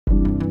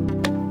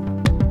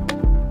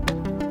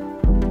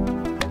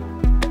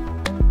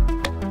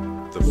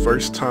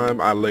first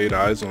time I laid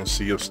eyes on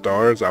Sea of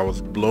Stars, I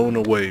was blown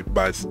away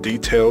by its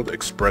detailed,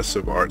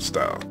 expressive art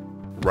style.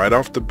 Right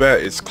off the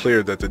bat, it's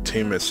clear that the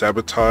team at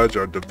Sabotage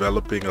are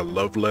developing a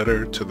love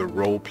letter to the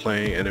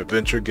role-playing and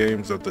adventure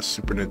games of the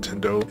Super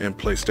Nintendo and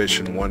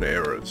PlayStation 1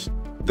 eras.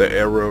 The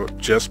era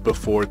just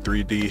before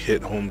 3D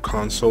hit home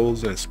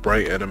consoles, and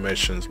sprite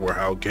animations were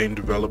how game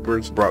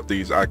developers brought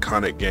these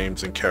iconic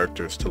games and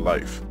characters to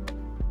life.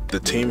 The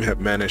team had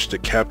managed to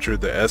capture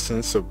the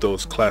essence of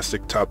those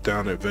classic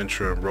top-down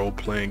adventure and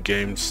role-playing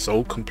games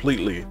so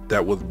completely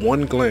that with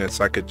one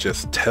glance I could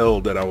just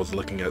tell that I was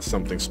looking at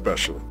something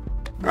special.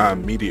 I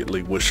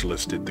immediately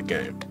wishlisted the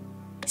game.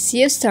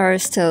 Sea of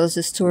Stars tells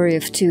the story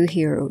of two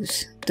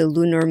heroes, the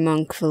lunar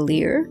monk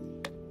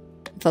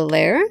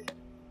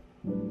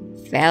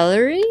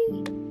Valerie?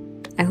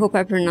 I hope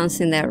I'm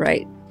pronouncing that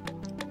right.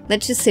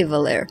 Let's just say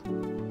Valerie.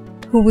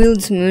 Who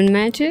wields moon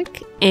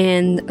magic,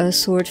 and a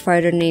sword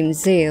fighter named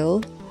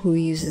Zale, who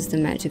uses the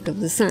magic of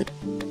the sun.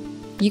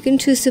 You can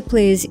choose to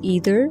play as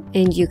either,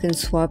 and you can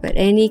swap at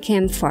any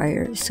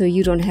campfire, so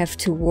you don't have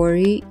to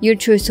worry. Your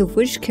choice of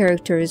which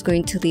character is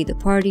going to lead the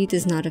party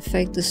does not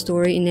affect the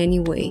story in any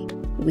way,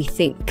 we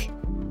think.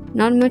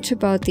 Not much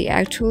about the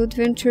actual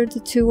adventure the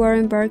two are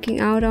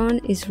embarking out on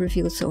is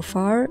revealed so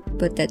far,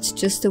 but that's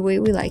just the way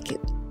we like it.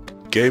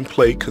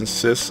 Gameplay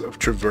consists of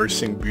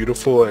traversing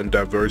beautiful and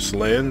diverse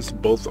lands,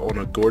 both on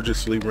a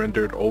gorgeously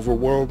rendered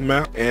overworld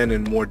map and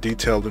in more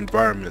detailed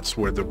environments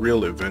where the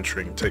real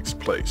adventuring takes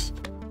place.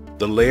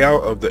 The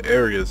layout of the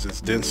areas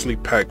is densely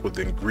packed with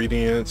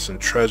ingredients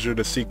and treasure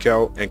to seek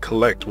out and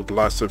collect, with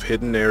lots of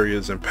hidden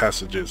areas and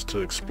passages to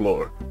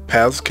explore.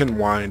 Paths can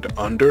wind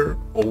under,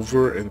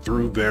 over, and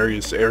through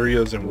various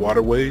areas and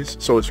waterways,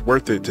 so it's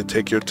worth it to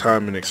take your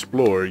time and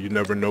explore. You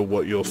never know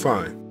what you'll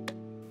find.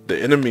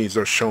 The enemies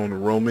are shown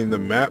roaming the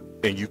map,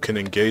 and you can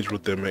engage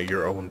with them at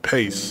your own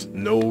pace.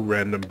 No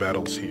random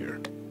battles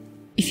here.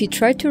 If you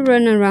try to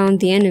run around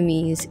the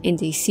enemies and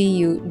they see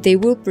you, they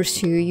will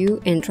pursue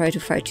you and try to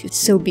fight you,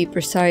 so be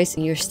precise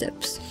in your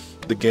steps.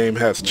 The game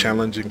has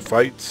challenging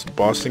fights,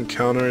 boss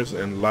encounters,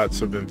 and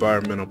lots of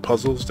environmental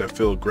puzzles that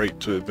feel great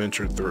to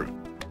adventure through.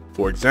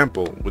 For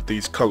example, with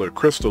these colored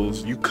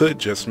crystals, you could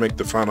just make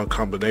the final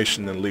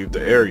combination and leave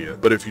the area,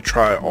 but if you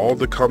try all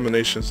the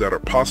combinations that are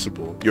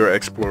possible, your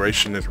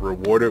exploration is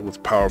rewarded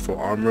with powerful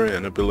armor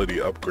and ability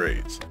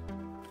upgrades.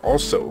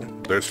 Also,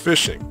 there's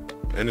fishing,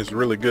 and it's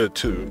really good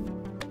too.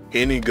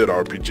 Any good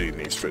RPG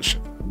needs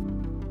fishing.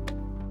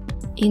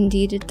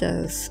 Indeed it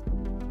does.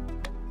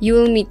 You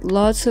will meet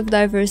lots of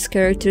diverse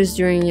characters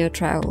during your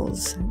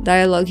travels.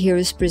 Dialogue here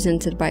is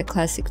presented by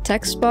classic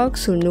text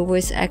box, so no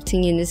voice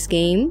acting in this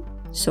game,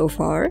 so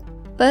far,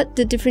 but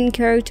the different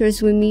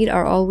characters we meet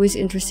are always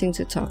interesting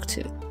to talk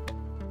to.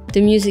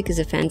 The music is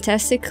a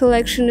fantastic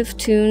collection of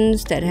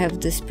tunes that have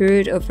the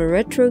spirit of a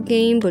retro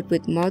game but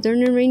with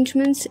modern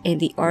arrangements, and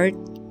the art,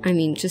 I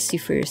mean, just see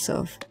for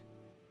yourself.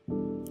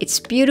 It's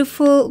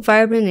beautiful,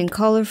 vibrant and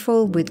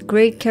colorful with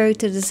great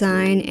character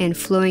design and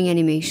flowing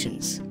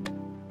animations.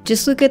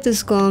 Just look at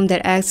this golem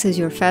that acts as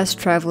your fast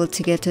travel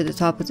to get to the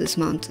top of this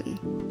mountain.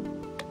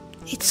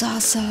 It's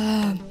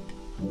awesome!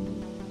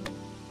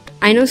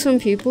 I know some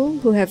people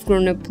who have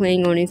grown up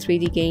playing only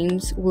 3D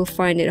games will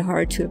find it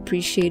hard to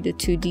appreciate the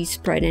 2D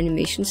sprite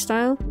animation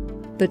style,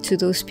 but to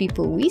those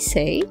people we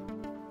say,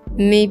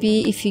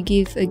 maybe if you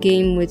give a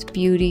game with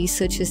beauty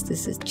such as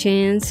this a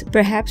chance,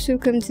 perhaps you'll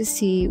come to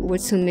see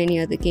what so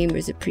many other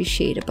gamers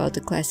appreciate about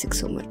the classic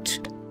so much.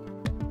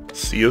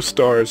 Sea of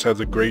Stars has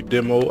a great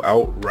demo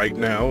out right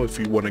now if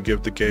you want to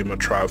give the game a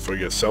try for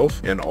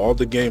yourself, and all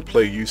the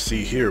gameplay you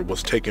see here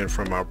was taken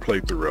from our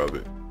playthrough of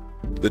it.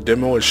 The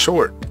demo is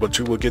short, but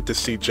you will get to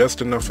see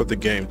just enough of the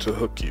game to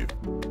hook you.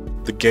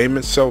 The game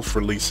itself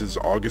releases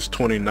August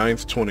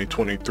 29th,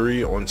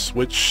 2023 on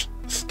Switch,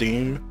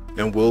 Steam,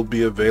 and will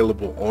be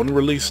available on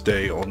release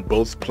day on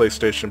both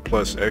PlayStation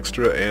Plus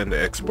Extra and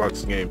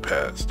Xbox Game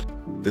Pass.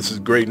 This is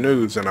great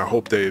news, and I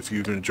hope that if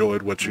you've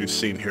enjoyed what you've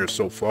seen here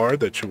so far,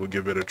 that you will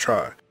give it a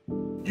try.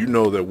 You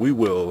know that we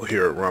will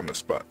here at Ramen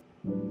Spot.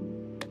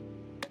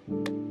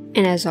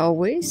 And as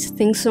always,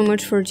 thanks so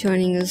much for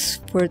joining us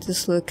for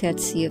this look at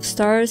Sea of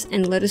Stars,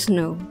 and let us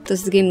know,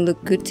 does the game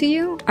look good to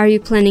you? Are you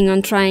planning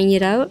on trying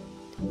it out?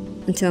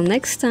 Until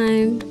next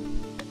time,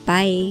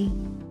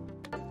 bye!